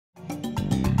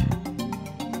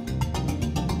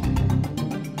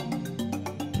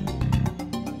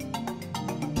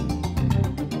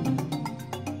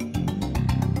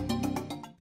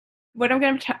what I'm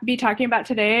going to be talking about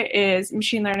today is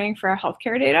machine learning for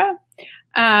healthcare data.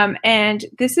 And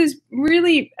this is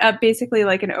really basically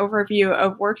like an overview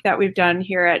of work that we've done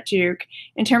here at Duke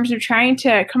in terms of trying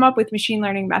to come up with machine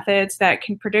learning methods that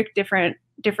can predict different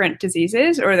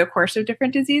diseases or the course of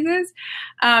different diseases,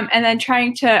 and then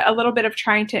trying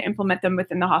to implement them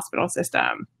within the hospital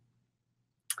system.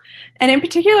 And in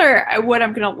particular, what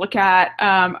I'm going to look at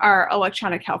are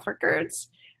electronic health records.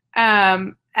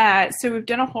 So we've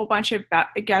done a whole bunch of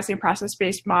Gaussian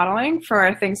process-based modeling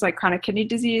for things like chronic kidney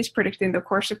disease, predicting the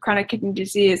course of chronic kidney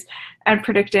disease, and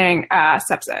predicting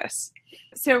sepsis.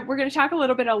 So we're going to talk a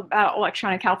little bit about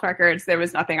electronic health records. There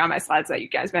was nothing on my slides that you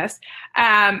guys missed.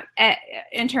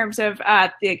 In terms of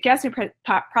the Gaussian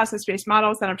process-based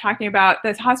models that I'm talking about,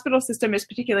 the hospital system is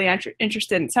particularly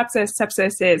interested in sepsis.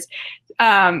 Sepsis is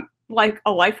like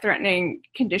a life-threatening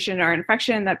condition or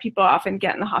infection that people often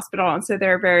get in the hospital, and so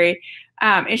they're very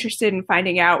interested in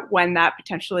finding out when that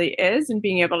potentially is and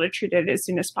being able to treat it as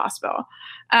soon as possible.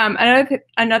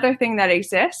 Another thing that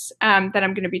exists that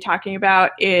I'm going to be talking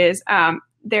about is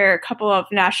there are a couple of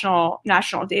national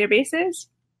databases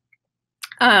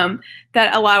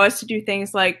that allow us to do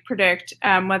things like predict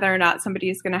whether or not somebody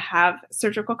is going to have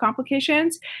surgical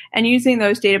complications. And using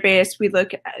those databases, we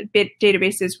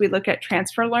look at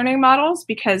transfer learning models,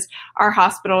 because our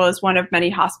hospital is one of many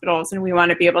hospitals, and we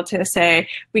want to be able to say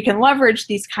we can leverage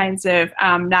these kinds of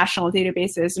national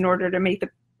databases in order to make the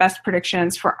best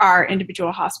predictions for our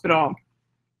individual hospital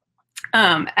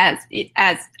as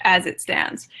it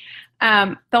stands.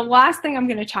 The last thing I'm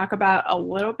going to talk about a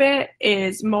little bit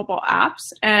is mobile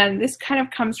apps, and this kind of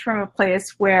comes from a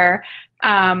place where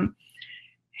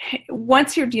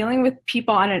once you're dealing with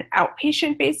people on an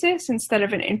outpatient basis instead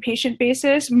of an inpatient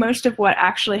basis, most of what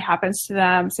actually happens to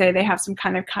them, say they have some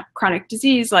kind of chronic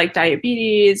disease like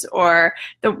diabetes, or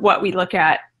what we look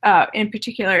at in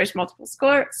particular is multiple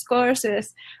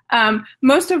sclerosis,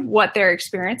 most of what they're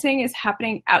experiencing is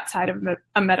happening outside of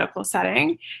a medical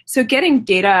setting. So getting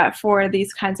data for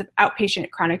these kinds of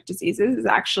outpatient chronic diseases is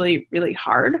actually really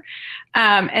hard.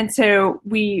 And so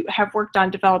we have worked on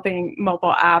developing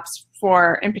mobile apps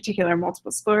for, in particular,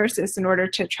 multiple sclerosis in order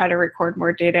to try to record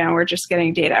more data, and we're just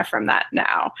getting data from that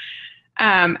now.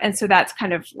 And so that's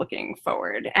kind of looking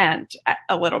forward and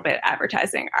a little bit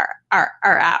advertising our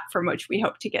app, from which we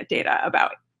hope to get data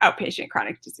about outpatient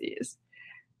chronic disease.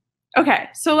 Okay,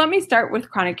 so let me start with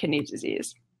chronic kidney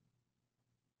disease.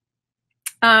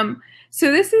 So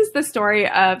this is the story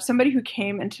of somebody who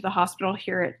came into the hospital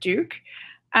here at Duke.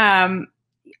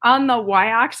 On the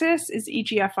y-axis is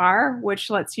EGFR,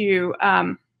 which lets you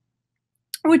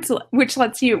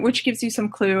which gives you some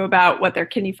clue about what their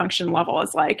kidney function level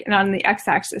is like, and on the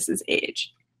x-axis is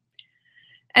age.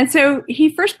 And so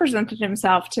he first presented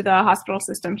himself to the hospital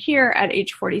system here at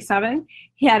age 47.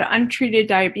 He had untreated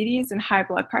diabetes and high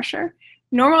blood pressure,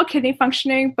 normal kidney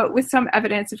functioning, but with some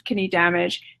evidence of kidney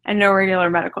damage and no regular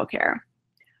medical care.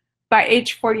 By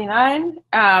age 49,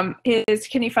 his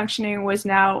kidney functioning was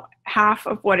now half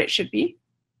of what it should be.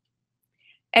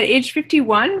 At age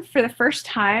 51, for the first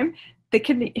time,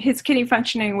 his kidney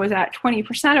functioning was at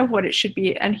 20% of what it should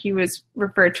be, and he was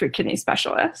referred to a kidney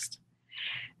specialist.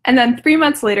 And then 3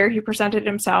 months later, he presented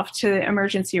himself to the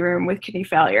emergency room with kidney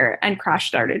failure and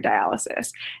crash-started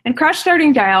dialysis. And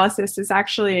crash-starting dialysis is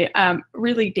actually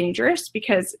really dangerous,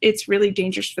 because it's really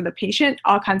dangerous for the patient.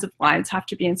 All kinds of lines have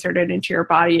to be inserted into your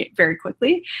body very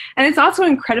quickly. And it's also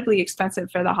incredibly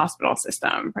expensive for the hospital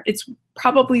system. It's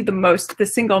probably the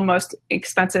single most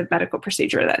expensive medical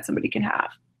procedure that somebody can have.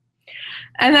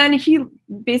 And then he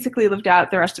basically lived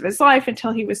out the rest of his life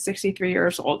until he was 63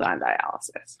 years old on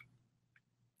dialysis.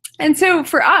 And so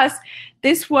for us,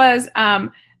 this was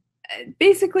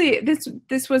basically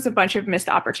this was a bunch of missed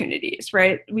opportunities,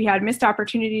 right? We had missed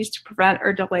opportunities to prevent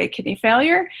or delay kidney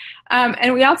failure,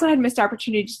 and we also had missed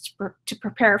opportunities to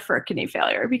prepare for a kidney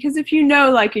failure. Because if you know,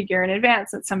 like a year in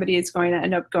advance, that somebody is going to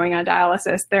end up going on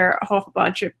dialysis, there are a whole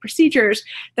bunch of procedures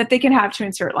that they can have to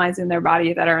insert lines in their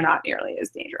body that are not nearly as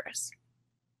dangerous.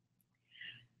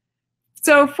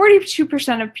 So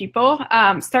 42% of people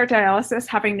start dialysis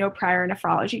having no prior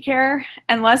nephrology care,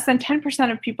 and less than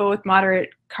 10% of people with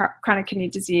moderate chronic kidney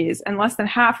disease and less than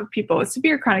half of people with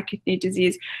severe chronic kidney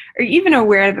disease are even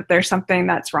aware that there's something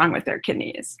that's wrong with their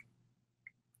kidneys.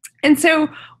 And so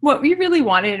what we really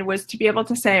wanted was to be able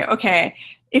to say, okay,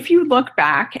 if you look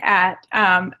back at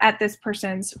this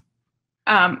person's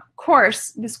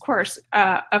course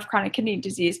of chronic kidney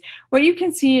disease, what you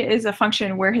can see is a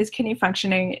function where his kidney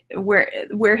functioning,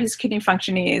 where his kidney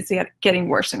functioning is getting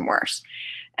worse and worse.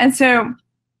 And so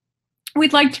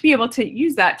we'd like to be able to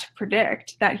use that to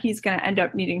predict that he's going to end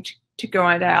up needing to go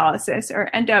on dialysis, or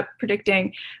end up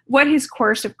predicting what his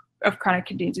course of chronic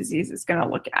kidney disease is going to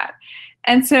look at.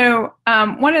 And so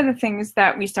one of the things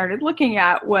that we started looking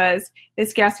at was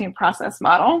this Gaussian process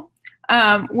model,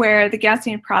 where the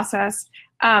Gaussian process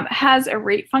has a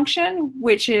rate function,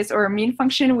 or a mean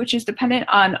function, which is dependent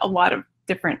on a lot of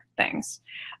different things.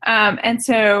 And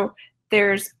so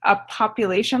there's a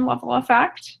population level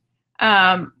effect,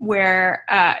 where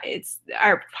it's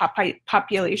our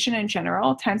population in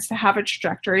general tends to have a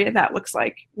trajectory that looks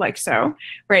like so,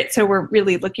 right? So we're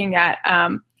really looking at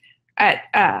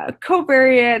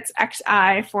covariates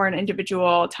xi for an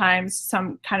individual times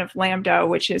some kind of lambda,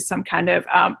 which is some kind of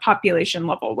population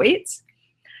level weights.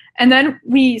 And then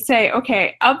we say,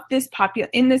 okay,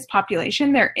 in this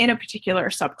population, they're in a particular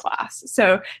subclass.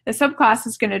 So the subclass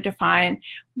is going to define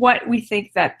what we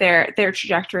think that their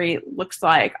trajectory looks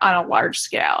like on a large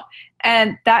scale.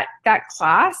 And that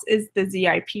class is the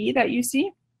ZIP that you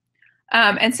see.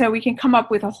 And so we can come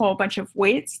up with a whole bunch of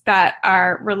weights that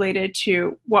are related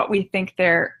to what we think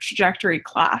their trajectory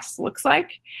class looks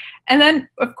like. And then,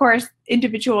 of course,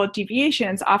 individual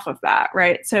deviations off of that,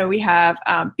 right? So we have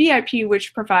BIP,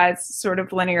 which provides sort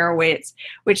of linear weights,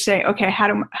 which say, okay,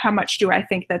 how much do I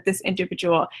think that this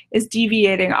individual is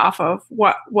deviating off of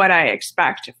what I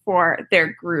expect for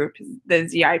their group, the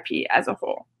ZIP as a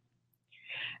whole.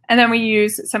 And then we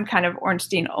use some kind of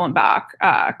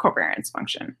Ornstein-Uhlenbach covariance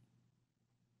function.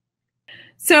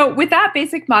 So with that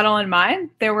basic model in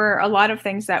mind, there were a lot of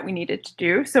things that we needed to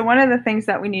do. So one of the things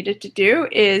that we needed to do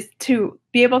is to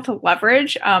be able to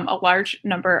leverage a large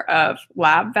number of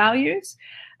lab values.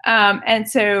 And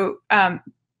so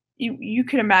you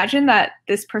could imagine that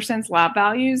this person's lab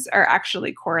values are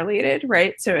actually correlated,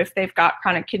 right? So if they've got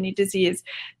chronic kidney disease,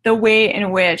 the way in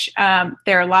which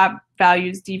their lab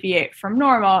values deviate from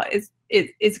normal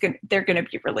they're going to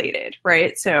be related,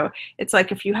 right? So it's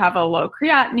like if you have a low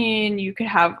creatinine, you could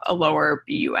have a lower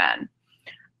BUN,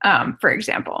 for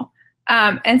example.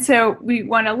 And so we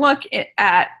want to look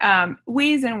at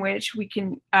ways in which we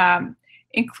can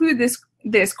include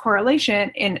this correlation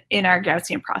in our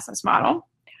Gaussian process model.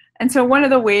 And so one of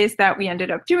the ways that we ended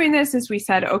up doing this is we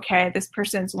said, okay, this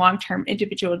person's long-term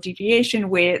individual deviation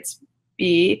weights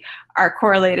B are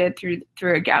correlated through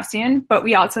a Gaussian, but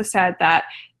we also said that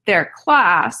their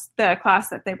class, the class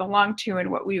that they belong to,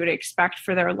 and what we would expect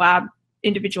for their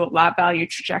individual lab value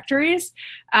trajectories,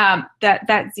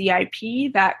 that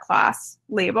ZIP, that class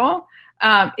label,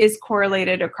 is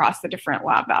correlated across the different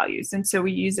lab values. And so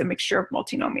we use a mixture of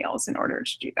multinomials in order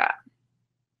to do that.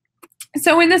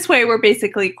 So in this way, we're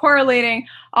basically correlating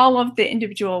all of the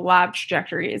individual lab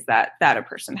trajectories that a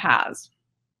person has.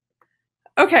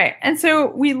 Okay, and so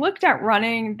we looked at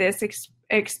running this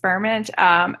experiment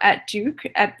at Duke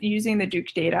using the Duke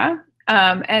data.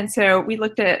 And so we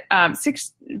looked at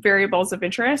 6 variables of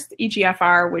interest,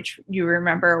 EGFR, which you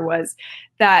remember was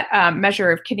that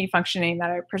measure of kidney functioning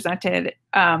that I presented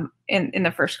in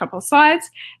the first couple of slides,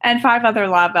 and 5 other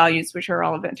lab values which are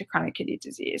relevant to chronic kidney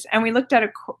disease. And we looked at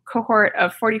a cohort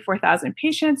of 44,000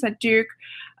 patients at Duke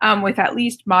with at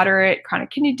least moderate chronic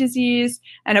kidney disease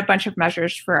and a bunch of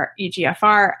measures for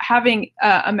EGFR. Having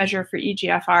a measure for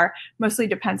EGFR mostly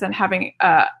depends on having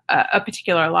a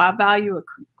particular lab value, a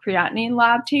creatinine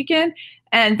lab taken,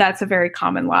 and that's a very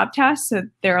common lab test. So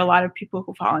there are a lot of people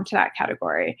who fall into that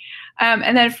category.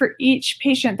 And then for each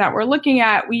patient that we're looking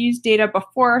at, we use data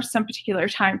before some particular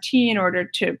time t in order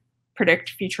to predict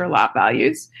future lab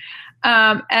values.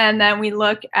 And then we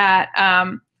look at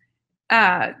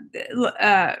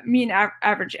mean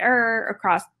average error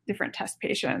across different test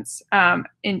patients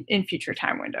in future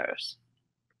time windows.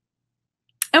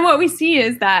 And what we see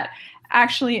is that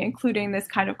actually including this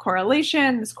kind of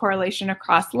correlation,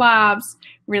 across labs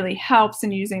really helps,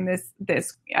 and using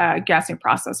this Gaussian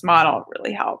process model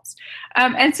really helps.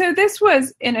 And so this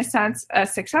was, in a sense, a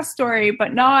success story,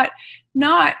 but not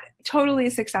totally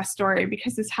a success story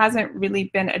because this hasn't really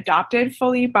been adopted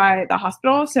fully by the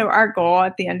hospital. So our goal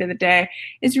at the end of the day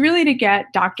is really to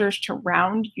get doctors to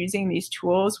round using these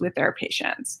tools with their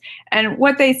patients. And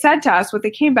what they said to us, what they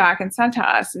came back and said to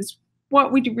us is,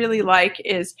 what we'd really like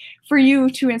is for you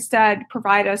to instead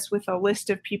provide us with a list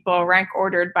of people rank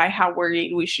ordered by how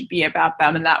worried we should be about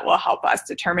them, and that will help us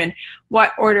determine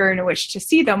what order in which to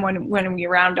see them when we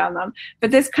round on them.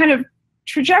 But this kind of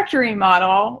trajectory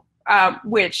model,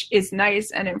 which is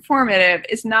nice and informative,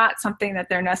 is not something that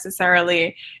they're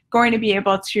necessarily going to be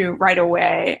able to right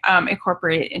away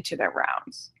incorporate into their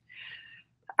rounds.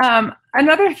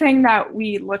 Another thing that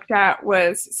we looked at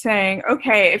was saying,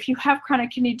 okay, if you have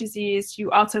chronic kidney disease,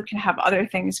 you also can have other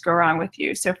things go wrong with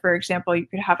you. So for example, you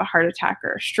could have a heart attack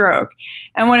or a stroke.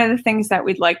 And one of the things that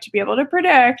we'd like to be able to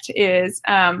predict is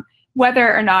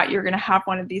whether or not you're going to have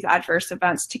one of these adverse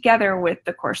events together with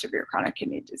the course of your chronic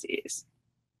kidney disease.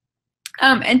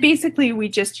 And basically, we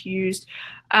just used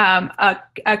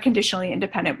a conditionally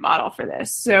independent model for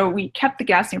this. So we kept the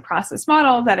Gaussian process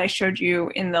model that I showed you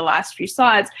in the last few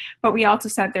slides, but we also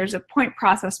said there's a point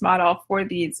process model for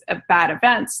these bad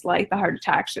events like the heart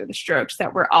attacks or the strokes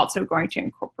that we're also going to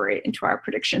incorporate into our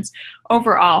predictions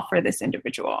overall for this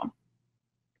individual.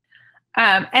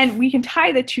 And we can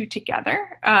tie the two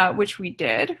together, which we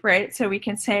did, right? So we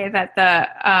can say that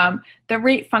the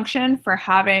rate function for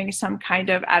having some kind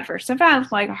of adverse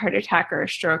event, like a heart attack or a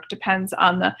stroke, depends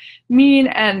on the mean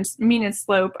and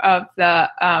slope of the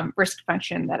risk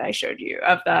function that I showed you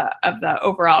of the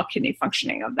overall kidney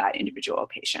functioning of that individual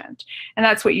patient. And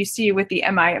that's what you see with the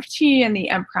MI of t and the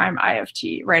M prime I of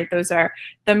t, right? Those are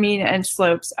the mean and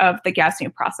slopes of the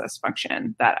Gaussian process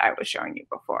function that I was showing you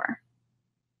before.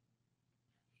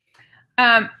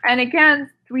 And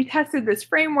again, we tested this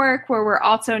framework where we're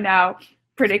also now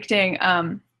predicting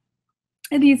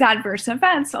these adverse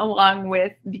events along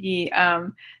with the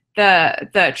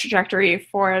trajectory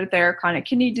for their chronic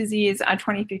kidney disease on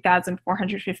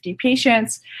 23,450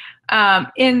 patients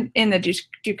in the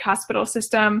Duke Hospital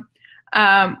system.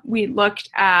 We looked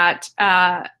at,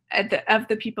 of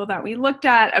the people that we looked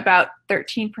at, about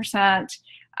 13%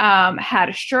 had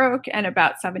a stroke and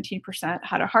about 17%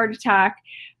 had a heart attack.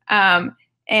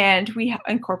 And we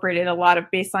incorporated a lot of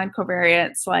baseline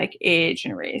covariates like age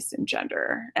and race and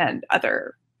gender and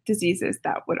other diseases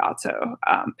that would also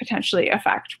potentially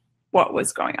affect what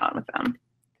was going on with them.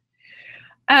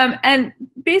 And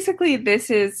basically, this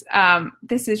is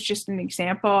just an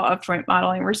example of joint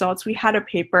modeling results. We had a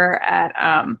paper at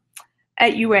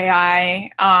UAI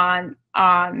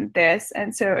on this,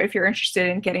 and so if you're interested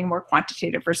in getting more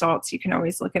quantitative results, you can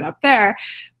always look it up there.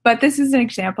 But this is an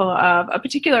example of a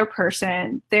particular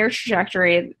person, their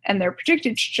trajectory and their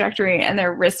predicted trajectory and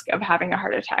their risk of having a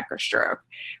heart attack or stroke,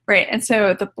 right? And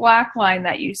so the black line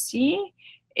that you see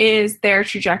is their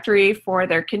trajectory for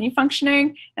their kidney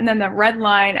functioning, and then the red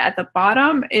line at the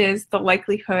bottom is the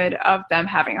likelihood of them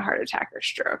having a heart attack or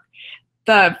stroke.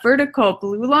 The vertical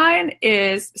blue line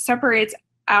separates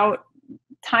out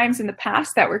times in the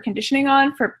past that we're conditioning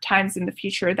on for times in the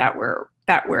future that we're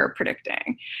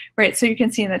predicting, right? So you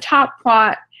can see in the top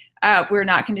plot, we're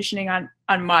not conditioning on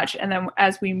much, and then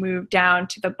as we move down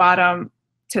to the bottom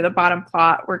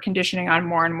plot, we're conditioning on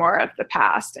more and more of the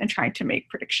past and trying to make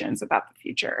predictions about the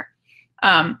future.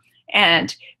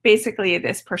 And basically,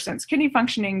 this person's kidney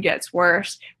functioning gets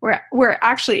worse. We're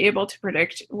actually able to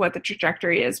predict what the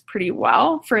trajectory is pretty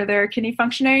well for their kidney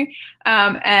functioning,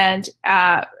 and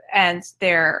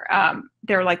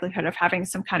their likelihood of having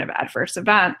some kind of adverse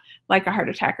event, like a heart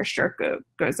attack or stroke,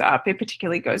 goes up. It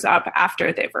particularly goes up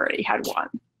after they've already had one.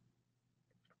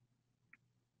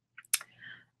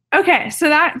 Okay, so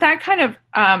that kind of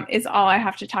is all I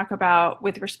have to talk about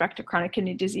with respect to chronic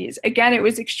kidney disease. Again, it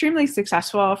was extremely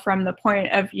successful from the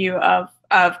point of view of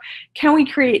can we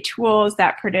create tools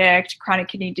that predict chronic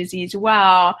kidney disease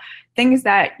well, things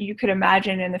that you could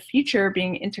imagine in the future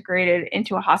being integrated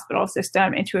into a hospital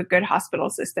system, into a good hospital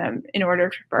system in order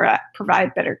to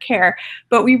provide better care.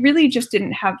 But we really just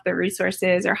didn't have the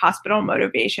resources or hospital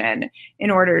motivation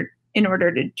in order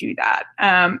to do that.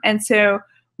 And so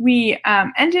we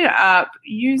ended up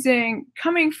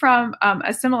coming from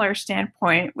a similar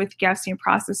standpoint with Gaussian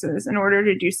processes in order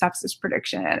to do sepsis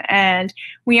prediction. And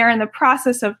we are in the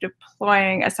process of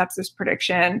deploying a sepsis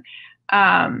prediction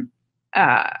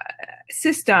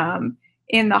system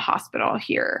in the hospital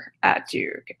here at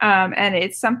Duke. And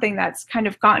it's something that's kind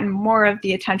of gotten more of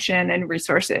the attention and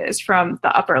resources from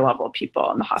the upper level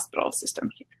people in the hospital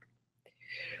system here.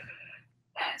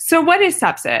 So what is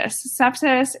sepsis?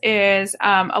 Sepsis is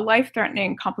a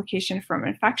life-threatening complication from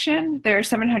infection. There are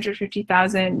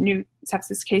 750,000 new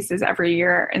sepsis cases every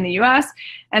year in the US,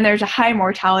 and there's a high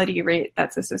mortality rate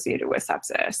that's associated with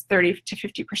sepsis. 30 to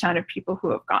 50% of people who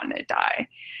have gotten it die.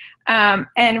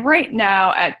 And right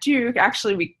now at Duke,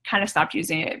 actually we kind of stopped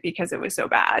using it because it was so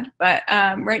bad, but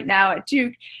right now at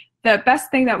Duke, the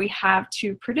best thing that we have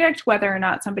to predict whether or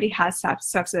not somebody has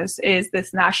sepsis is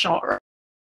this national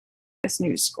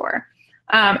news score.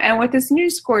 And what this new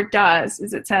score does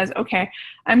is it says, okay,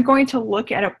 I'm going to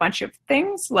look at a bunch of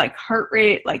things like heart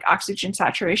rate, like oxygen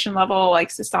saturation level, like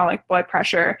systolic blood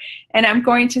pressure, and I'm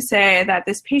going to say that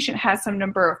this patient has some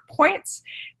number of points,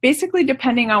 basically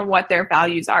depending on what their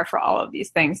values are for all of these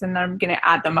things, and then I'm going to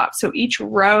add them up. So each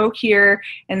row here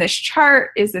in this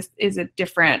chart is a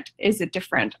different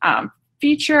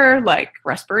feature, like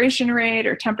respiration rate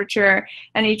or temperature,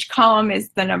 and each column is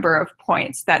the number of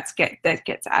points that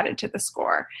gets added to the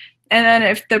score. And then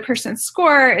if the person's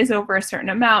score is over a certain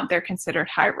amount, they're considered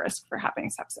high risk for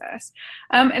having sepsis.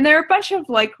 And there are a bunch of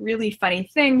like really funny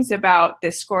things about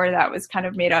this score that was kind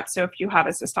of made up. So if you have a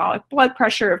systolic blood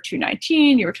pressure of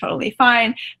 219, you're totally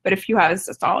fine. But if you have a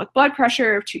systolic blood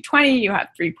pressure of 220, you have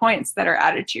 3 points that are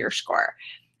added to your score,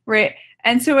 right?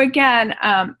 And so again,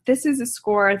 this is a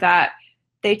score that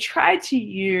they tried to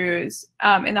use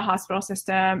in the hospital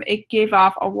system. It gave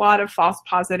off a lot of false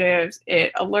positives.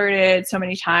 It alerted so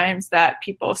many times that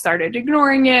people started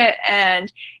ignoring it,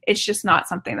 and it's just not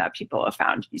something that people have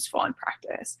found useful in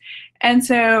practice. And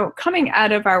so coming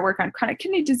out of our work on chronic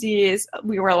kidney disease,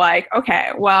 we were like,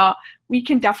 okay, well, we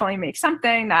can definitely make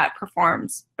something that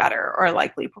performs better or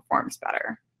likely performs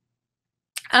better.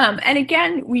 And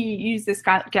again, we use this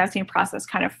Gaussian process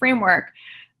kind of framework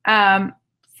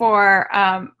for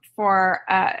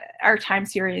our time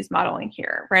series modeling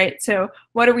here, right? So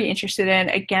what are we interested in?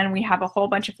 Again, we have a whole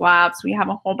bunch of labs. We have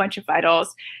a whole bunch of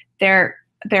vitals. They're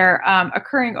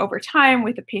occurring over time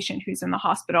with a patient who's in the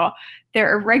hospital.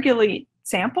 They're irregularly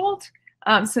sampled,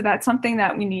 so that's something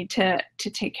that we need to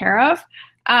take care of.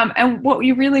 And what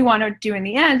we really want to do in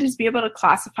the end is be able to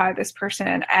classify this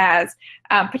person as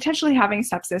potentially having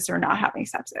sepsis or not having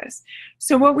sepsis.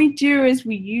 So what we do is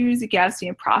we use a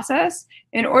Gaussian process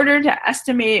in order to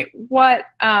estimate what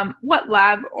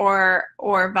lab or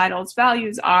vitals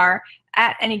values are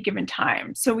at any given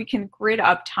time. So we can grid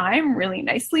up time really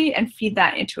nicely and feed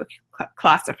that into a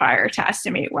classifier to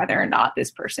estimate whether or not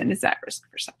this person is at risk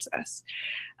for sepsis.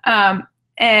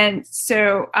 And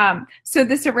so, so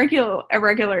this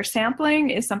irregular sampling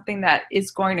is something that is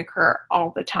going to occur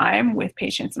all the time with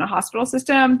patients in a hospital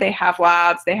system. They have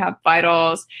labs, they have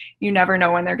vitals. You never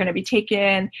know when they're going to be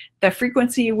taken. The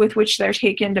frequency with which they're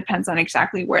taken depends on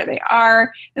exactly where they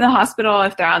are in the hospital.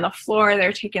 If they're on the floor,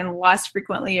 they're taken less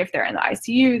frequently. If they're in the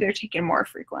ICU, they're taken more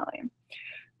frequently.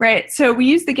 Right, so we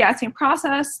use the Gaussian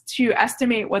process to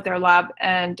estimate what their lab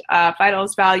and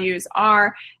vitals values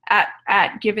are at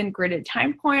given gridded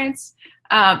time points.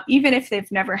 Even if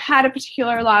they've never had a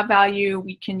particular lab value,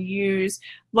 we can use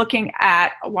looking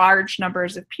at large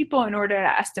numbers of people in order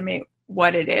to estimate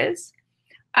what it is.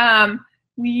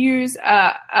 We use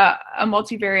a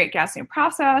multivariate Gaussian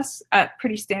process, a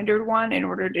pretty standard one, in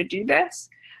order to do this.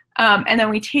 And then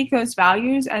we take those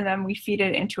values and then we feed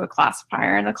it into a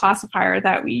classifier. And the classifier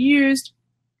that we used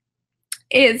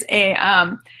is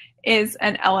an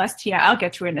LSTI. I'll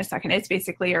get to it in a second. It's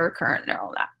basically a recurrent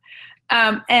neural net.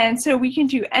 And so we can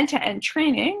do end-to-end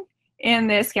training in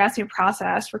this Gaussian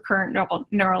process, recurrent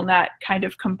neural net kind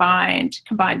of combined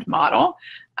model.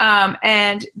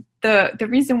 And the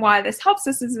reason why this helps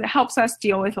us is it helps us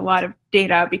deal with a lot of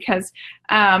data because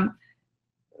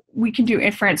we can do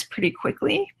inference pretty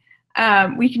quickly.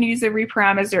 We can use the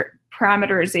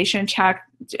reparameterization trick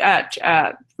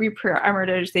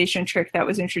that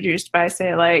was introduced by,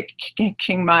 say, like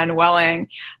Kingma and Welling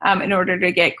in order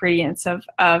to get gradients of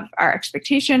our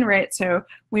expectation, right? So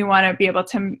we want to be able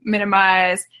to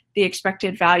minimize the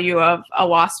expected value of a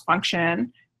loss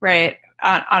function, right,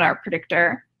 on our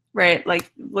predictor, right? Like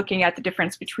looking at the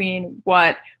difference between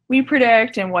what we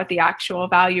predict and what the actual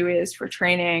value is for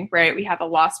training, right? We have a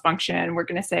loss function. We're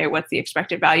going to say, what's the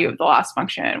expected value of the loss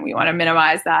function? We want to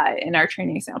minimize that in our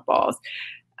training samples.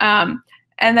 And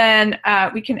then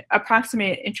we can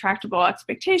approximate intractable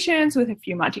expectations with a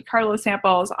few Monte Carlo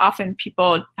samples. Often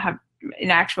people have,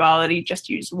 in actuality, just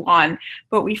used one,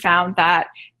 but we found that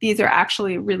these are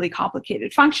actually really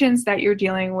complicated functions that you're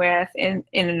dealing with in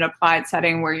an applied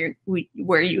setting where you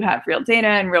have real data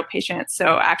and real patients.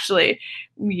 So actually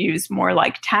we use more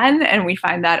like 10 and we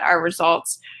find that our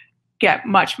results get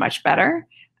much, much better.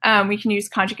 We can use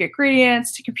conjugate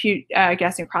gradients to compute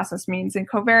Gaussian process means and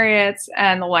covariates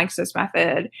and the Lanxess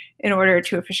method in order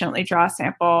to efficiently draw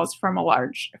samples from a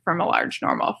large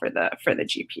normal for the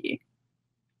GP.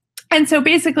 And so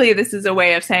basically, this is a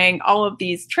way of saying all of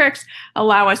these tricks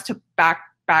allow us to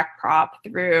backprop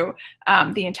through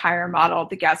the entire model,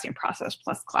 the Gaussian process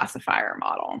plus classifier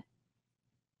model.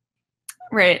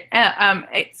 Right.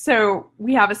 So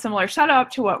we have a similar setup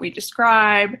to what we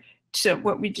described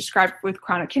with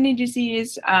chronic kidney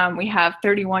disease. We have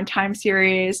 31 time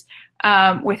series.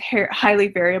 with highly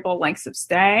variable lengths of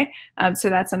stay. So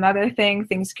that's another thing.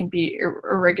 Things can be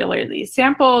irregularly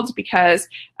sampled because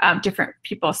different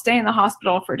people stay in the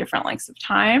hospital for different lengths of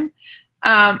time.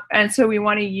 And so we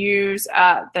want to use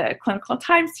the clinical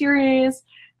time series,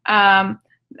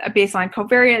 baseline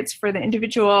covariates for the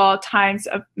individual times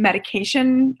of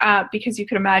medication, because you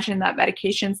could imagine that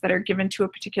medications that are given to a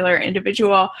particular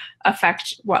individual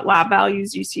affect what lab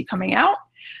values you see coming out.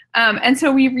 And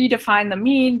so we redefine the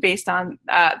mean based on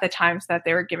the times that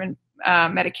they were given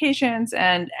medications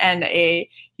and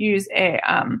use a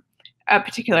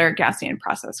particular Gaussian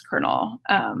process kernel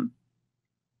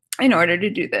in order to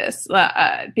do this.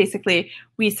 Basically,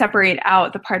 we separate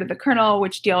out the part of the kernel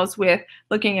which deals with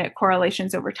looking at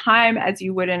correlations over time as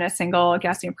you would in a single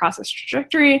Gaussian process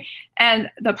trajectory, and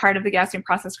the part of the Gaussian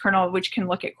process kernel which can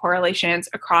look at correlations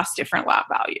across different lab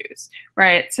values,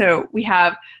 right? So we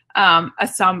have a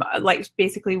sum, like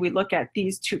basically we look at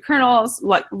these two kernels,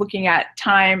 looking at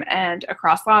time and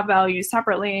across lab values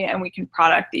separately, and we can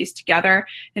product these together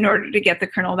in order to get the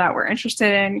kernel that we're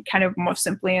interested in, kind of most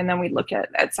simply, and then we look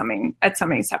at summing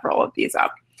several of these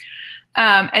up.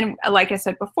 And like I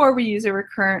said before, we use a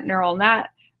recurrent neural net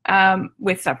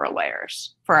with several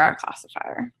layers for our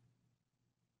classifier.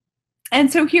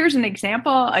 And so here's an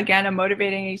example, again, a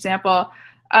motivating example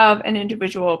of an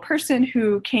individual person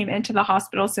who came into the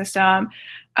hospital system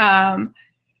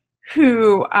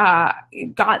who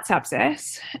got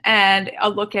sepsis, and a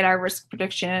look at our risk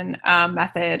prediction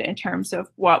method in terms of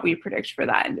what we predict for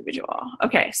that individual.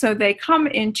 Okay, so they come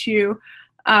into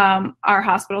our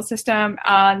hospital system.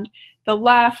 On the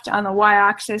left, on the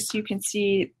y-axis, you can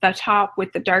see the top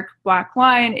with the dark black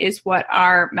line is what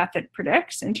our method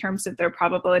predicts in terms of their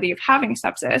probability of having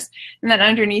sepsis. And then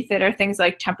underneath it are things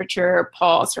like temperature,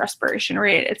 pulse, respiration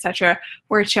rate, etc.,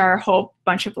 which are a whole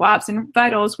bunch of labs and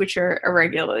vitals which are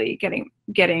irregularly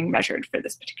getting measured for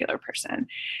this particular person. And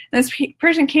this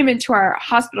person came into our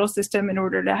hospital system in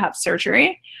order to have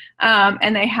surgery,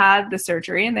 and they had the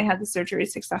surgery, and they had the surgery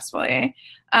successfully.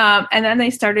 And then they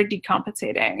started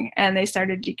decompensating, and they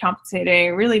started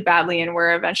decompensating really badly, and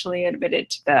were eventually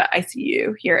admitted to the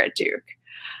ICU here at Duke.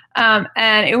 And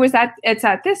it's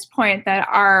at this point that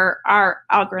our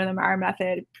algorithm, our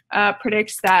method,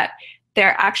 predicts that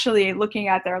they're actually looking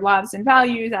at their labs and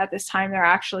values. At this time, they're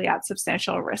actually at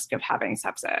substantial risk of having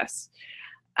sepsis.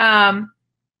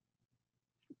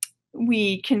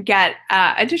 We can get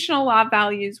additional lab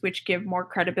values which give more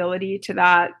credibility to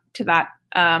that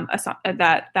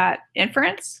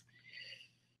inference.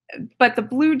 But the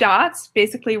blue dots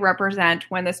basically represent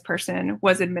when this person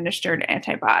was administered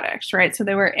antibiotics, right? So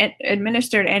they were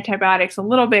administered antibiotics a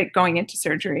little bit going into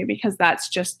surgery because that's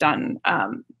just done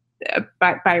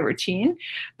by routine.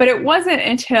 But it wasn't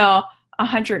until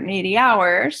 180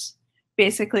 hours,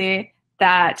 basically,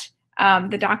 that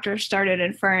the doctor started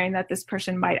inferring that this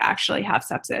person might actually have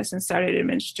sepsis and started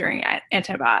administering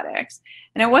antibiotics.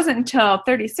 And it wasn't until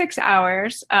 36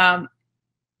 hours,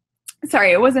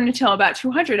 it wasn't until about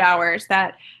 200 hours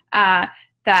that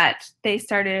they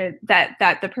started, that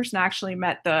the person actually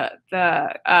met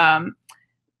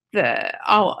they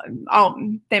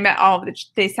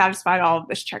satisfied all of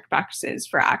the check boxes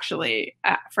for actually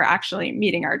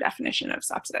meeting our definition of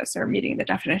sepsis, or meeting the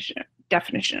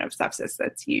definition of sepsis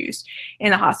that's used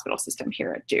in the hospital system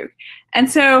here at Duke.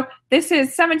 And so this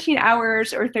is 17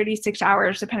 hours or 36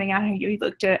 hours, depending on how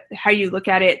you look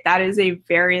at it. That is a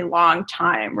very long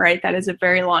time, right? That is a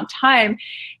very long time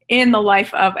in the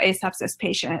life of a sepsis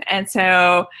patient. And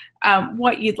so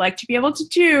what you'd like to be able to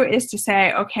do is to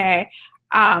say, okay,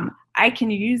 I can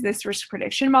use this risk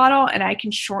prediction model, and I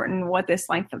can shorten what this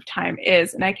length of time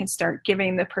is, and I can start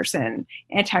giving the person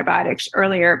antibiotics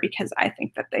earlier because I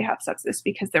think that they have sepsis,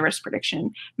 because the risk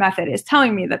prediction method is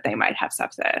telling me that they might have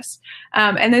sepsis.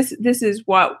 And this is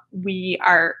what we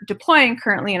are deploying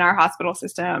currently in our hospital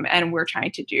system, and we're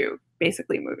trying to do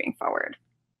basically moving forward.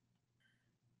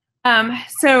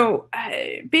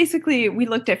 Basically, we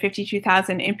looked at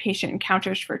 52,000 inpatient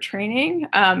encounters for training.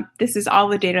 This is all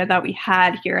the data that we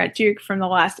had here at Duke from the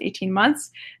last 18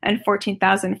 months, and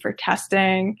 14,000 for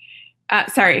testing.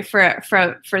 For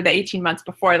the 18 months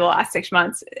before the last 6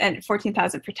 months, and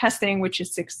 14,000 for testing, which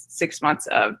is six months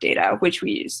of data, which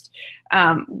we used,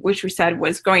 which we said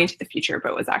was going into the future,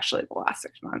 but was actually the last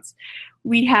 6 months.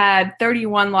 We had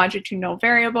 31 longitudinal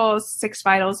variables, 6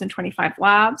 vitals, and 25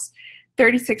 labs.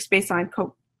 36 baseline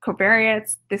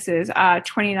covariates. This is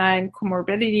 29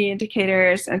 comorbidity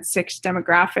indicators and 6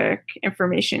 demographic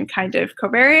information kind of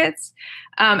covariates,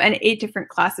 and 8 different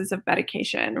classes of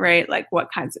medication, right? Like what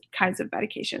kinds of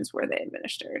medications were they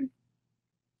administered.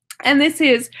 And this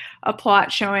is a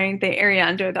plot showing the area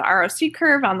under the ROC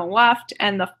curve on the left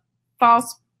and the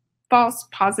false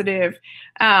positive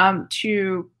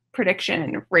to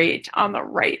prediction rate on the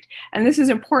right. And this is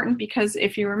important because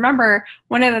if you remember,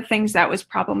 one of the things that was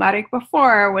problematic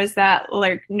before was that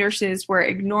like nurses were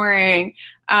ignoring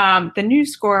the new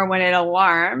score when it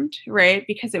alarmed, right?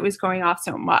 Because it was going off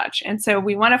so much. And so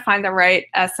we want to find the right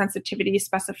sensitivity,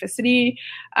 specificity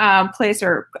place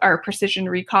or precision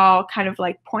recall kind of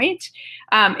like point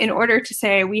in order to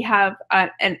say we have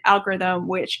an algorithm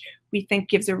which we think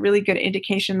gives a really good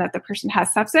indication that the person has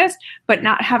sepsis, but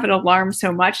not have it alarm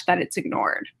so much that it's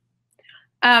ignored.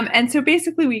 And so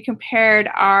basically we compared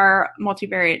our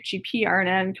multivariate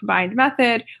GP-RNN combined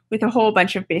method with a whole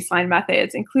bunch of baseline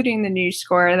methods, including the new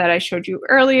score that I showed you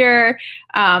earlier,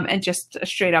 and just a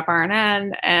straight up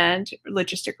RNN and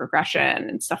logistic regression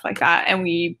and stuff like that. And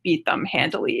we beat them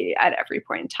handily at every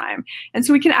point in time. And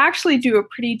so we can actually do a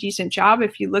pretty decent job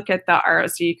if you look at the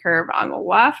ROC curve on the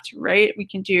left, right? We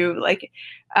can do like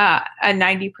a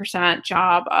 90%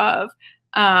 job of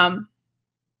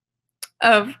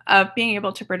being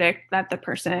able to predict that the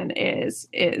person is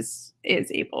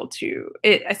able to,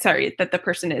 that the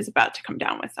person is about to come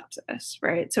down with sepsis,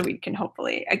 right? So we can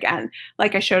hopefully, again,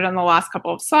 like I showed on the last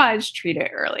couple of slides, treat it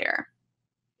earlier.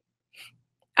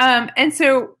 And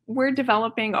so we're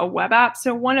developing a web app.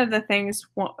 So one of the things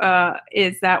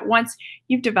is that once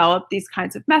you've developed these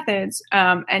kinds of methods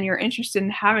and you're interested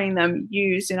in having them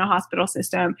used in a hospital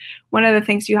system, one of the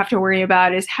things you have to worry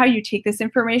about is how you take this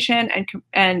information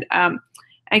and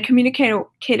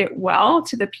communicate it well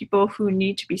to the people who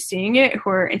need to be seeing it, who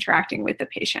are interacting with the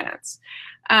patients.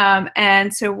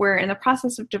 And so we're in the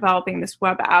process of developing this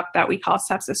web app that we call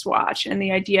Sepsis Watch. And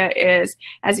the idea is,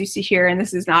 as you see here, and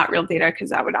this is not real data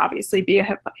because that would obviously be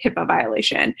a HIPAA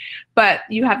violation, but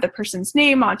you have the person's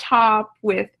name on top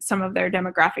with some of their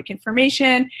demographic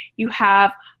information. You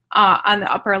have on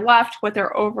the upper left what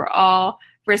their overall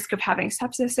risk of having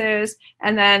sepsis is.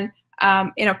 And then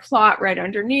in a plot right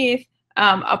underneath,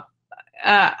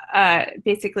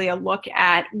 basically a look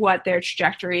at what their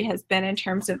trajectory has been in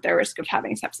terms of their risk of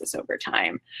having sepsis over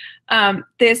time.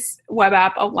 This web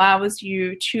app allows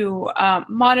you to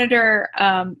monitor,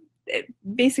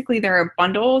 basically there are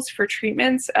bundles for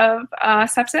treatments of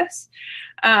sepsis.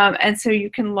 And so you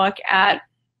can look at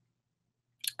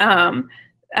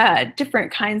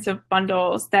different kinds of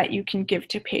bundles that you can give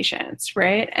to patients,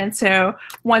 right? And so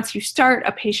once you start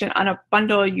a patient on a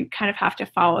bundle, you kind of have to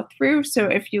follow through. So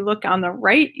if you look on the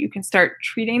right, you can start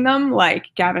treating them like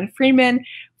Gavin Freeman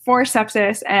for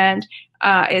sepsis, and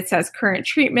it says current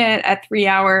treatment. At 3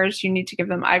 hours, you need to give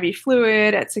them IV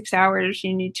fluid. At 6 hours,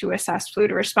 you need to assess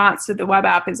fluid response. So the web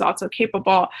app is also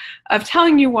capable of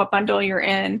telling you what bundle you're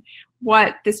in,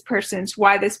 why this person was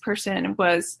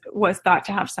thought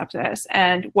to have sepsis,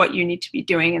 and what you need to be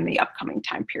doing in the upcoming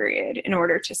time period in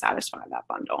order to satisfy that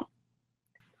bundle.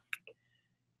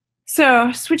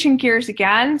 So switching gears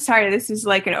again, sorry, this is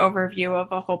like an overview of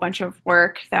a whole bunch of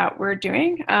work that we're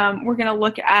doing. We're gonna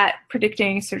look at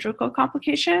predicting surgical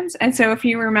complications. And so if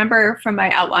you remember from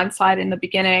my outline slide in the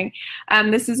beginning,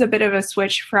 this is a bit of a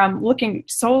switch from looking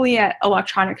solely at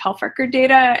electronic health record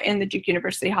data in the Duke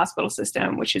University hospital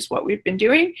system, which is what we've been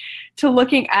doing, to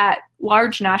looking at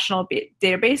large national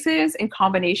databases in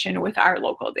combination with our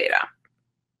local data.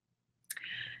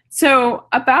 So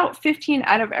about 15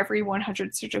 out of every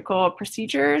 100 surgical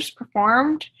procedures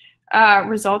performed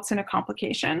results in a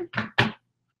complication.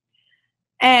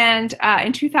 And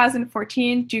in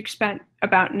 2014, Duke spent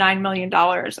about $9 million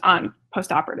on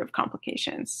postoperative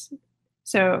complications.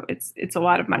 So it's a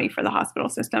lot of money for the hospital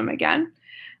system again,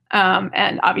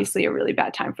 and obviously a really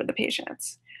bad time for the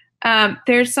patients.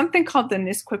 There's something called the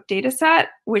NSQIP dataset,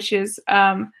 which is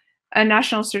a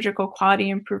National Surgical Quality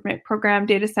Improvement Program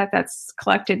dataset that's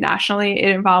collected nationally. It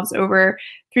involves over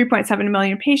 3.7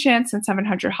 million patients and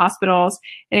 700 hospitals.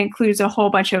 It includes a whole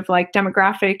bunch of like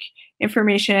demographic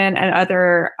information and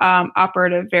other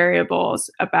operative variables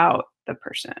about the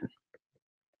person.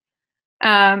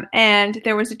 And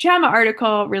there was a JAMA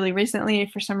article really recently.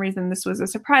 For some reason, this was a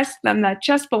surprise to them, that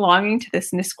just belonging to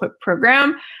this NSQIP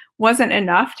program wasn't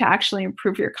enough to actually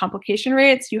improve your complication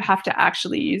rates. You have to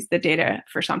actually use the data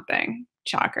for something.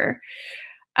 Shocker.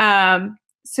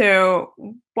 So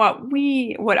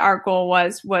what our goal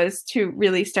was to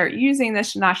really start using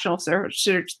this National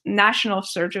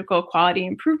Surgical Quality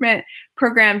Improvement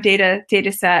Program data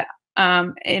set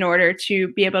in order to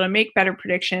be able to make better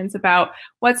predictions about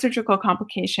what surgical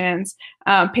complications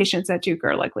patients at Duke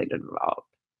are likely to develop.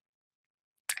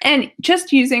 And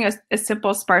just using a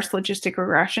simple sparse logistic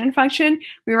regression function,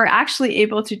 we were actually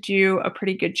able to do a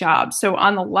pretty good job. So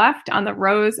on the left, on the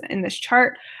rows in this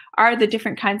chart, are the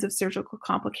different kinds of surgical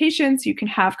complications you can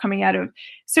have coming out of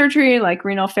surgery, like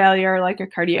renal failure, like a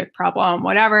cardiac problem,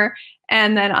 whatever.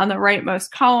 And then on the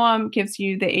rightmost column gives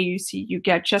you the AUC you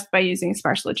get just by using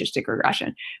sparse logistic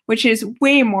regression, which is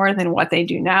way more than what they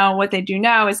do now. What they do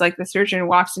now is like the surgeon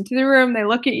walks into the room, they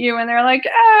look at you and they're like,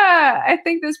 I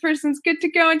think this person's good to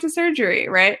go into surgery,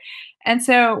 right? And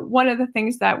so one of the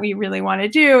things that we really want to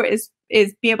do is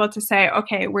be able to say,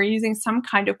 okay, we're using some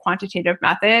kind of quantitative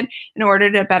method in order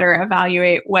to better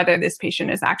evaluate whether this patient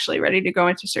is actually ready to go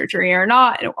into surgery or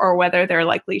not, or whether they're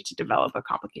likely to develop a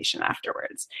complication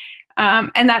afterwards.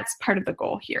 And that's part of the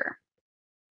goal here.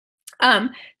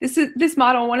 This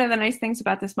model, one of the nice things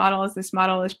about this model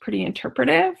is pretty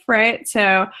interpretive, right?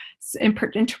 So it's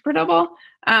interpretable.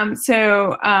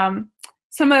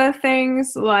 Some of the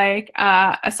things like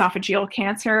esophageal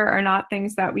cancer are not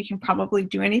things that we can probably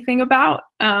do anything about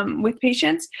with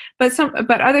patients, but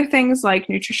other things like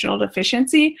nutritional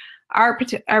deficiency are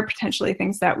potentially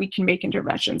things that we can make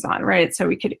interventions on, right? So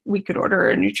we could order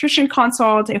a nutrition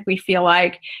consult if we feel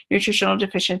like nutritional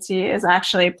deficiency is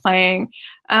actually playing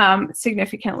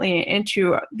significantly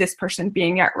into this person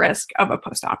being at risk of a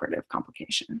postoperative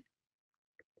complication.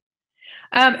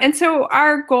 And so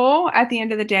our goal at the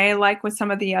end of the day, like with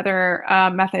some of the other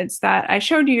methods that I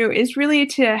showed you, is really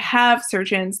to have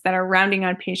surgeons that are rounding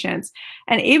on patients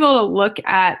and able to look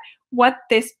at what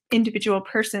this individual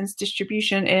person's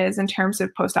distribution is in terms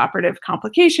of postoperative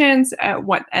complications,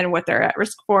 what they're at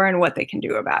risk for, and what they can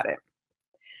do about it.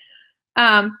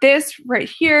 This right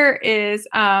here is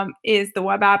the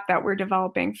web app that we're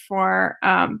developing for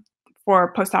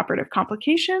postoperative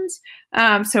complications.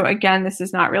 So again, this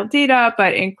is not real data,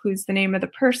 but it includes the name of the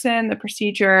person, the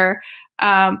procedure,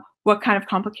 what kind of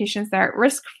complications they're at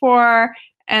risk for,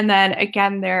 and then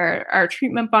again, there are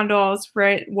treatment bundles,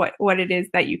 right? What it is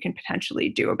that you can potentially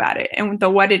do about it. And the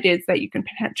what it is that you can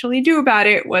potentially do about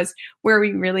it was where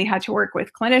we really had to work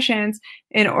with clinicians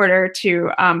in order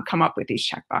to come up with these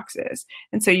checkboxes.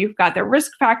 And so you've got the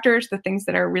risk factors, the things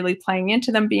that are really playing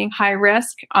into them being high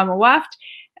risk on the left,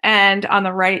 and on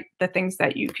the right, the things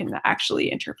that you can actually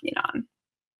intervene on.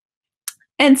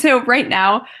 And so right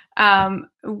now,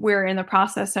 we're in the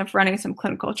process of running some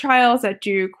clinical trials at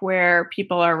Duke where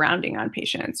people are rounding on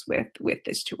patients with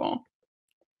this tool.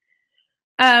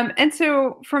 And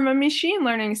so from a machine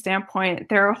learning standpoint,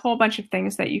 there are a whole bunch of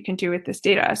things that you can do with this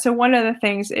data. So one of the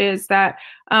things is that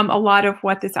a lot of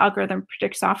what this algorithm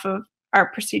predicts off of are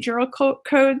procedural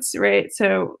codes, right?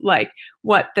 So like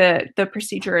what the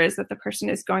procedure is that the person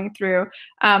is going through.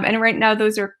 And right now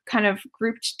those are kind of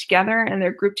grouped together, and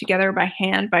they're grouped together by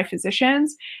hand by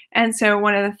physicians. And so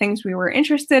one of the things we were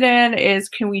interested in is,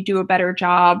 can we do a better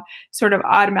job sort of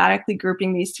automatically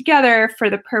grouping these together for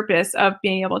the purpose of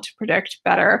being able to predict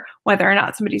better whether or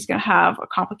not somebody's going to have a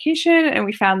complication? And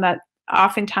we found that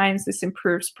oftentimes this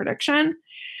improves prediction.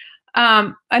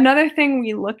 Another thing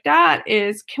we looked at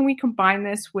is, can we combine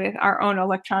this with our own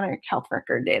electronic health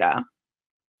record data?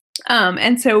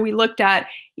 And so we looked at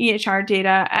EHR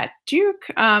data at Duke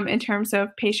in terms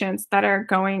of patients that are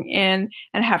going in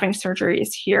and having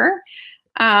surgeries here.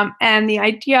 And the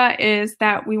idea is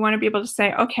that we want to be able to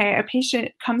say, okay, a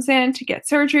patient comes in to get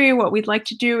surgery. What we'd like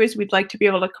to do is we'd like to be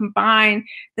able to combine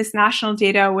this national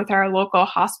data with our local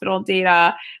hospital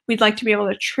data. We'd like to be able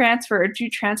to transfer or do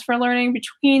transfer learning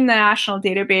between the national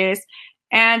database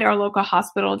and our local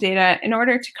hospital data in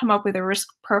order to come up with a risk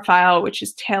profile which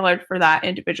is tailored for that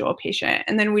individual patient.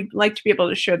 And then we'd like to be able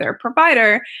to show their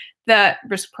provider the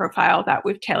risk profile that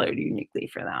we've tailored uniquely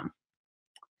for them.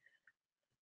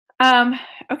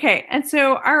 Okay, and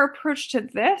so our approach to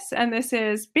this, and this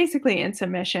is basically in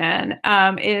submission,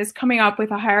 is coming up with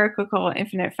a hierarchical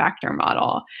infinite factor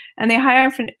model. And the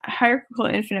hierarchical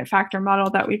infinite factor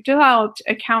model that we've developed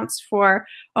accounts for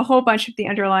a whole bunch of the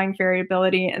underlying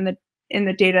variability in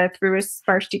the data through a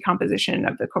sparse decomposition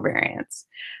of the covariance.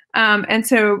 And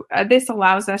so this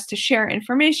allows us to share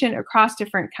information across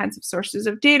different kinds of sources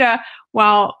of data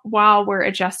while we're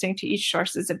adjusting to each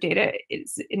sources of data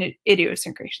in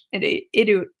idiosyncrasies.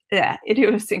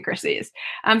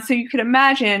 So you could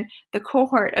imagine the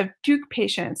cohort of Duke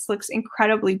patients looks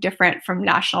incredibly different from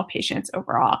national patients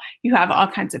overall. You have all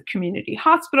kinds of community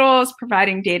hospitals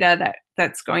providing data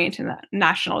that's going into the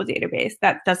national database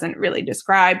that doesn't really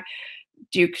describe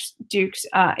Duke's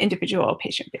individual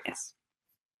patient base.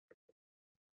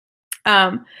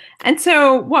 And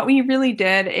so what we really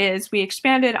did is we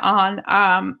expanded on,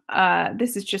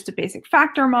 this is just a basic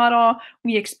factor model.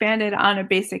 We expanded on a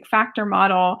basic factor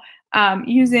model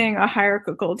using a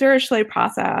hierarchical Dirichlet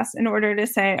process in order to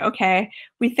say, okay,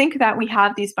 we think that we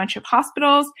have these bunch of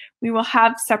hospitals. We will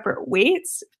have separate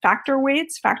weights, factor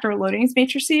loadings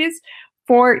matrices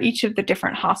for each of the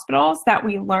different hospitals that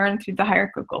we learn through the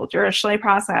hierarchical Dirichlet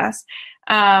process.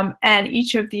 And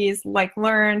each of these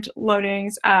learned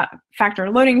loadings, factor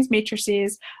loadings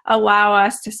matrices allow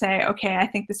us to say, okay, I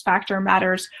think this factor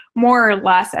matters more or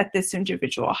less at this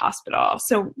individual hospital.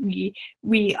 So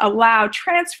we allow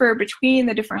transfer between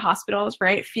the different hospitals,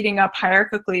 right, feeding up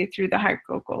hierarchically through the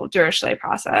hierarchical Dirichlet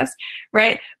process,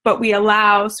 right? But we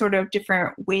allow sort of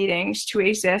different weightings to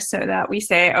exist so that we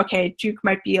say, okay, Duke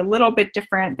might be a little bit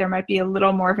different. There might be a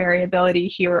little more variability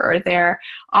here or there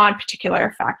on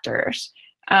particular factors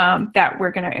that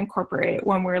we're going to incorporate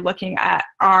when we're looking at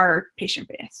our patient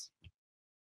base.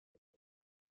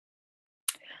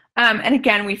 And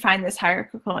again, we find this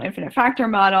hierarchical infinite factor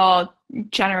model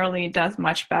generally does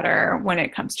much better when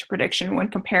it comes to prediction when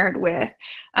compared with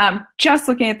just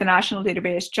looking at the national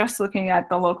database, just looking at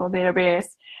the local database,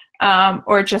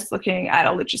 or just looking at a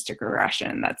logistic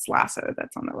regression. That's LASSO,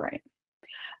 that's on the right.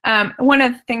 One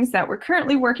of the things that we're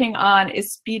currently working on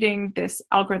is speeding this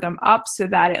algorithm up so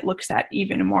that it looks at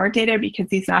even more data because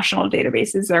these national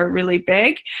databases are really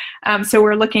big. So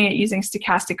we're looking at using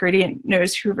stochastic gradient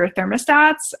nose Hoover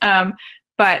thermostats,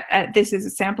 but this is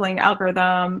a sampling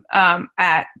algorithm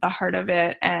at the heart of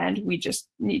it, and we just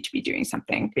need to be doing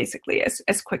something basically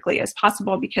as quickly as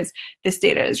possible because this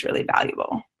data is really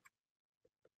valuable.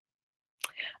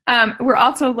 We're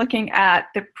also looking at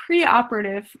the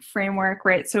preoperative framework,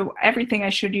 right? So everything I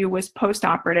showed you was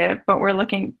post-operative, but we're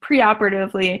looking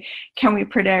preoperatively, can we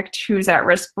predict who's at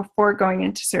risk before going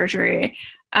into surgery?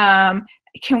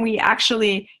 Can we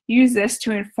actually use this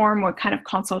to inform what kind of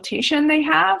consultation they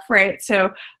have, right?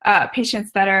 So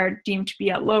patients that are deemed to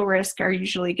be at low risk are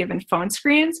usually given phone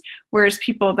screens, whereas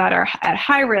people that are at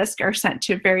high risk are sent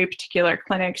to very particular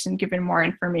clinics and given more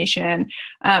information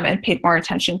and paid more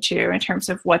attention to in terms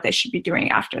of what they should be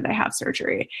doing after they have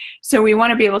surgery. So we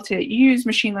want to be able to use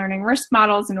machine learning risk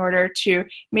models in order to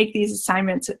make these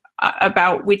assignments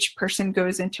about which person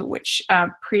goes into which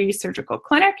pre-surgical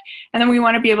clinic. And then we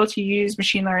want to be able to use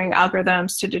machine learning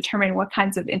algorithms to determine what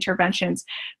kinds of interventions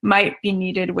might be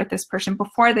needed with this person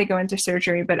before they go into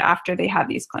surgery, but after they have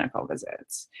these clinical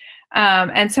visits.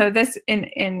 And so this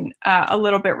in a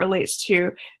little bit relates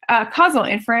to causal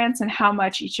inference and how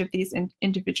much each of these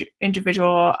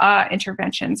individual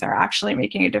interventions are actually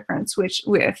making a difference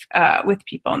with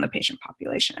people in the patient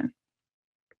population.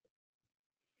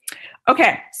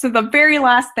 Okay, so the very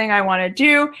last thing I want to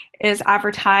do is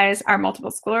advertise our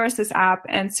multiple sclerosis app.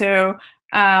 And so,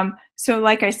 so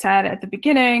like I said at the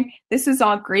beginning, this is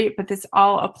all great, but this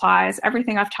all applies,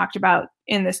 everything I've talked about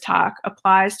in this talk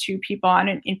applies to people on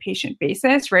an inpatient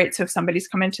basis, right? So if somebody's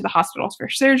come into the hospital for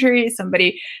surgery,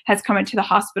 somebody has come into the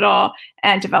hospital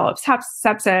and developed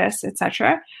sepsis, et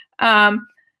cetera.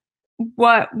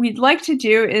 What we'd like to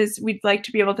do is we'd like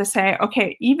to be able to say,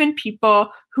 okay, even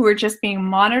people who are just being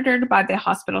monitored by the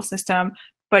hospital system,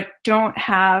 but don't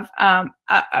have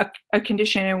a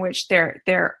condition in which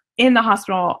they're in the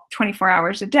hospital 24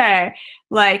 hours a day,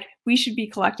 like we should be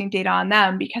collecting data on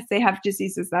them because they have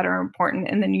diseases that are important,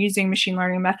 and then using machine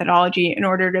learning methodology in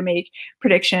order to make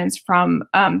predictions from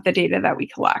the data that we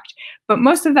collect. But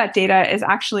most of that data is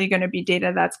actually going to be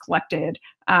data that's collected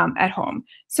at home.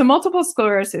 So multiple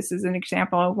sclerosis is an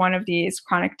example of one of these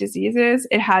chronic diseases.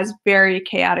 It has very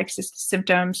chaotic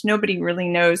symptoms. Nobody really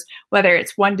knows whether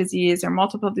it's one disease or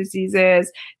multiple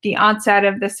diseases. The onset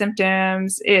of the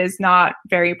symptoms is not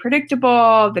very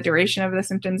predictable. The duration of the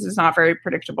symptoms is not very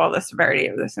predictable. The severity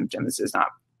of the symptoms is not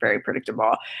very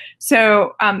predictable.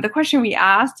 So the question we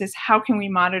asked is, how can we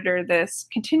monitor this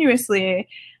continuously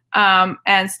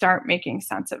and start making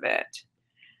sense of it?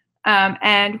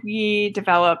 And we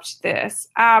developed this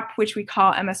app, which we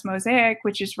call MS Mosaic,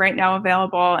 which is right now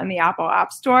available in the Apple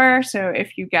App Store. So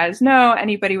if you guys know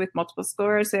anybody with multiple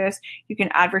sclerosis, you can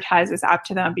advertise this app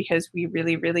to them because we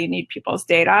really, really need people's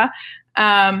data.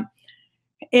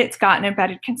 It's got an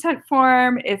embedded consent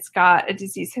form, it's got a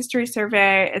disease history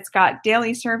survey, it's got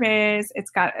daily surveys,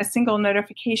 it's got a single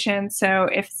notification. So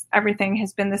if everything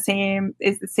has been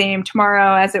is the same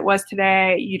tomorrow as it was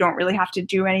today, you don't really have to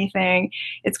do anything.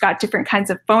 It's got different kinds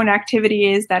of phone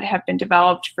activities that have been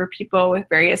developed for people with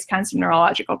various kinds of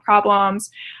neurological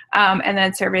problems. And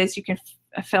then surveys you can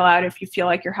fill out if you feel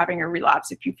like you're having a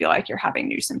relapse, if you feel like you're having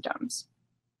new symptoms.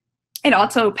 It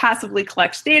also passively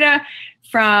collects data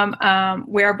from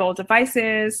wearable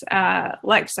devices,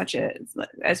 such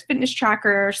as fitness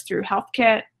trackers through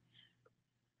HealthKit.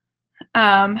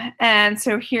 And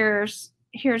so here's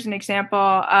here's an example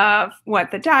of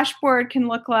what the dashboard can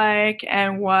look like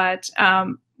and what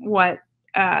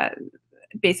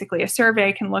basically a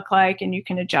survey can look like, and you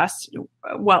can adjust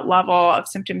what level of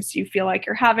symptoms you feel like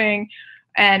you're having,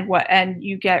 and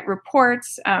you get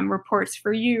reports, reports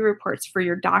for you, reports for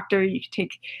your doctor. You can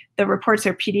take the reports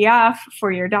are PDF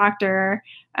for your doctor,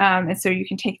 and so you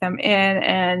can take them in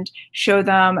and show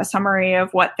them a summary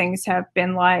of what things have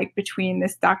been like between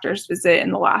this doctor's visit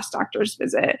and the last doctor's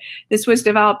visit. This was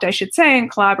developed, I should say, in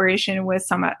collaboration with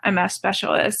some MS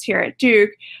specialists here at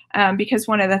Duke, because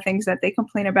one of the things that they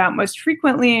complain about most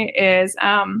frequently is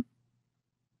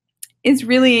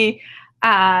really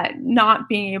not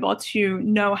being able to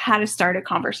know how to start a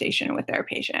conversation with their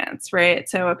patients, right?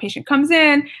 So a patient comes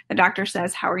in, the doctor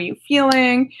says, "How are you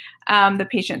feeling?" The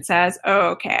patient says, "Oh,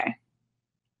 okay."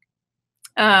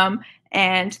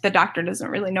 And the doctor doesn't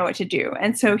really know what to do.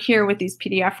 And so here with these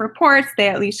PDF reports, they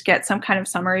at least get some kind of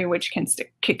summary which can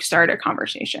kickstart a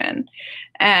conversation.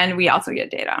 And we also get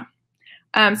data.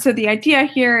 So the idea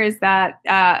here is that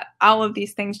all of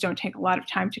these things don't take a lot of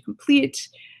time to complete.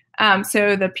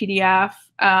 So the PDF,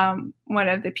 one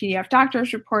of the PDF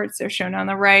doctor's reports are shown on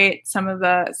the right. Some of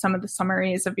the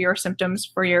summaries of your symptoms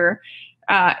for your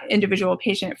individual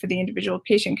patient, for the individual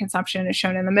patient consumption, is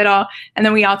shown in the middle. And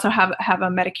then we also have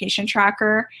a medication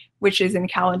tracker, which is in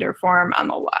calendar form on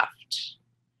the left.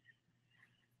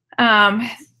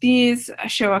 These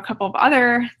show a couple of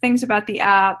other things about the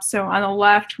app. So on the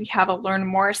left, we have a Learn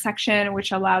More section,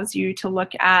 which allows you to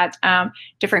look at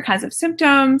different kinds of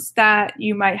symptoms that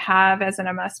you might have as an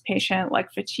MS patient,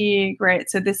 like fatigue, right?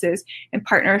 So this is in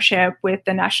partnership with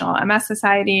the National MS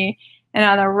Society. And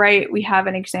on the right, we have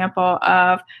an example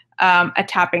of a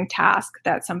tapping task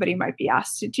that somebody might be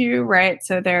asked to do, right?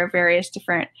 So there are various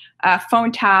different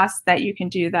phone tasks that you can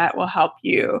do that will help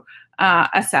you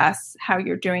assess how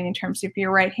you're doing in terms of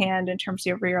your right hand, in terms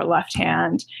of your left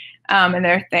hand, and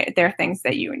there are things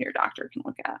that you and your doctor can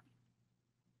look at.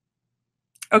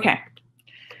 Okay.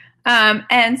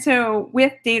 And so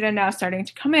with data now starting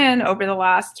to come in over the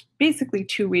last basically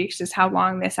 2 weeks is how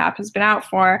long this app has been out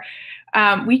for,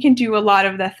 we can do a lot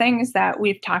of the things that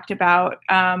we've talked about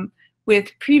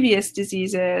with previous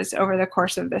diseases over the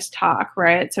course of this talk,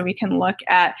 right? So we can look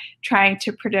at trying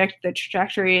to predict the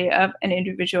trajectory of an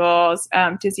individual's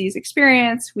disease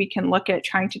experience. We can look at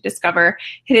trying to discover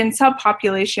hidden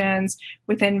subpopulations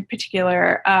within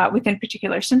particular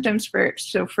symptoms.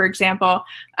 So for example,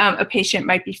 a patient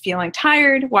might be feeling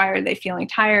tired. Why are they feeling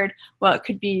tired? Well, it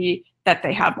could be that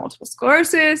they have multiple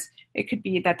sclerosis. It could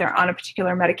be that they're on a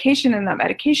particular medication and that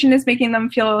medication is making them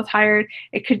feel tired.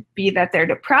 It could be that they're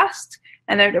depressed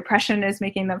and their depression is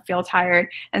making them feel tired.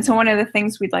 And so one of the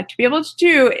things we'd like to be able to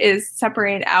do is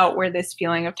separate out where this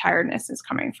feeling of tiredness is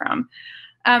coming from.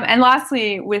 And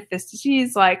lastly, with this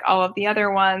disease, like all of the other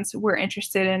ones, we're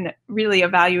interested in really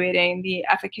evaluating the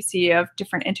efficacy of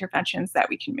different interventions that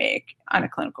we can make on a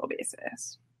clinical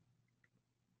basis.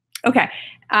 Okay,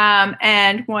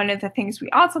 and one of the things we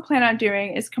also plan on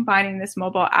doing is combining this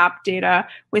mobile app data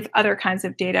with other kinds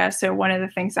of data. So one of the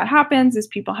things that happens is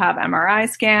people have MRI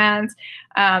scans,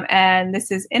 and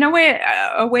this is in a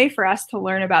way for us to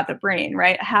learn about the brain,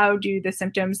 right? How do the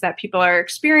symptoms that people are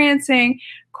experiencing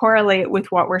correlate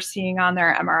with what we're seeing on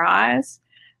their MRIs?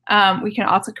 We can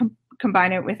also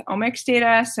combine it with omics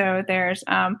data. So there's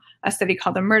a study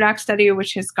called the Murdoch study,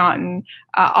 which has gotten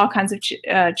all kinds of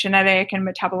genetic and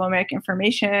metabolomic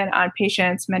information on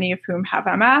patients, many of whom have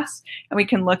MS. And we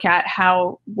can look at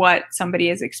how what somebody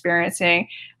is experiencing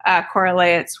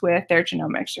correlates with their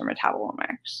genomics or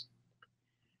metabolomics.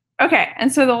 Okay,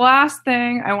 and so the last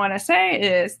thing I want to say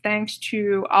is thanks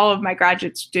to all of my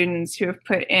graduate students who have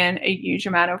put in a huge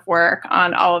amount of work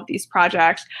on all of these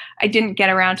projects. I didn't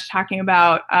get around to talking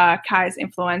about Kai's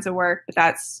influenza work, but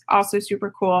that's also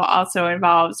super cool. Also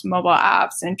involves mobile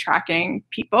apps and tracking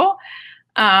people.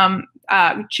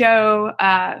 Joe,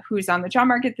 who's on the job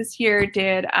market this year,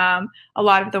 did a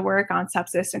lot of the work on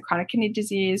sepsis and chronic kidney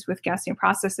disease with Gaussian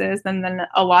processes. And then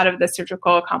a lot of the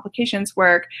surgical complications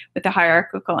work with the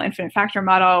hierarchical infinite factor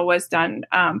model was done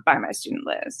by my student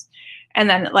Liz. And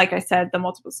then, like I said, the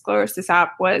multiple sclerosis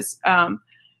app was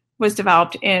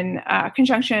developed in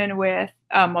conjunction with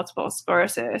a multiple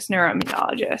sclerosis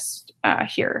neuroimmunologist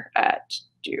here at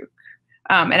Duke.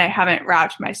 And I haven't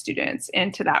wrapped my students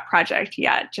into that project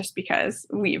yet, just because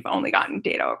we've only gotten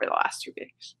data over the last 2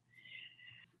 weeks.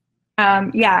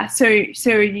 Yeah, so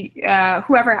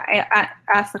whoever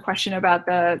asked the question about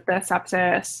the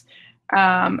sepsis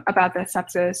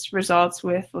results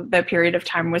with the period of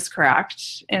time was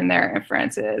correct in their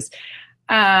inferences.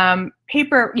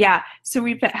 Paper, yeah. So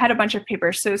we've had a bunch of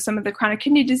papers. So some of the chronic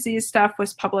kidney disease stuff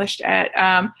was published at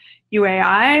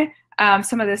UAI.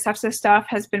 Some of the sepsis stuff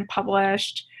has been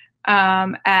published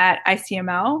at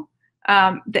ICML.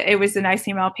 It was an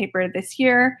ICML paper this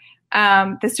year.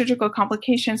 The surgical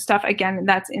complication stuff, again,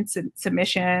 that's in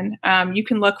submission. You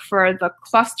can look for the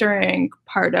clustering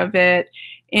part of it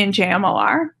in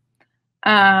JMLR.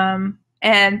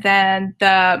 And then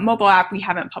the mobile app we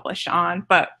haven't published on,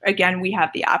 but again, we have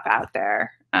the app out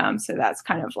there. So that's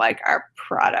kind of like our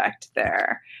product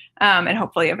there. And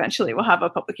hopefully eventually we'll have a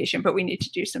publication, but we need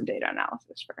to do some data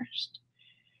analysis first.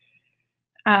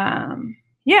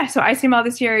 Yeah, so ICML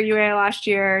this year, UA last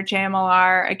year,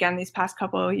 JMLR, again, these past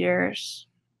couple of years.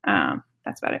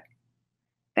 That's about it.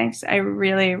 Thanks. I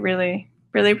really, really,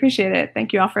 really appreciate it.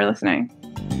 Thank you all for listening.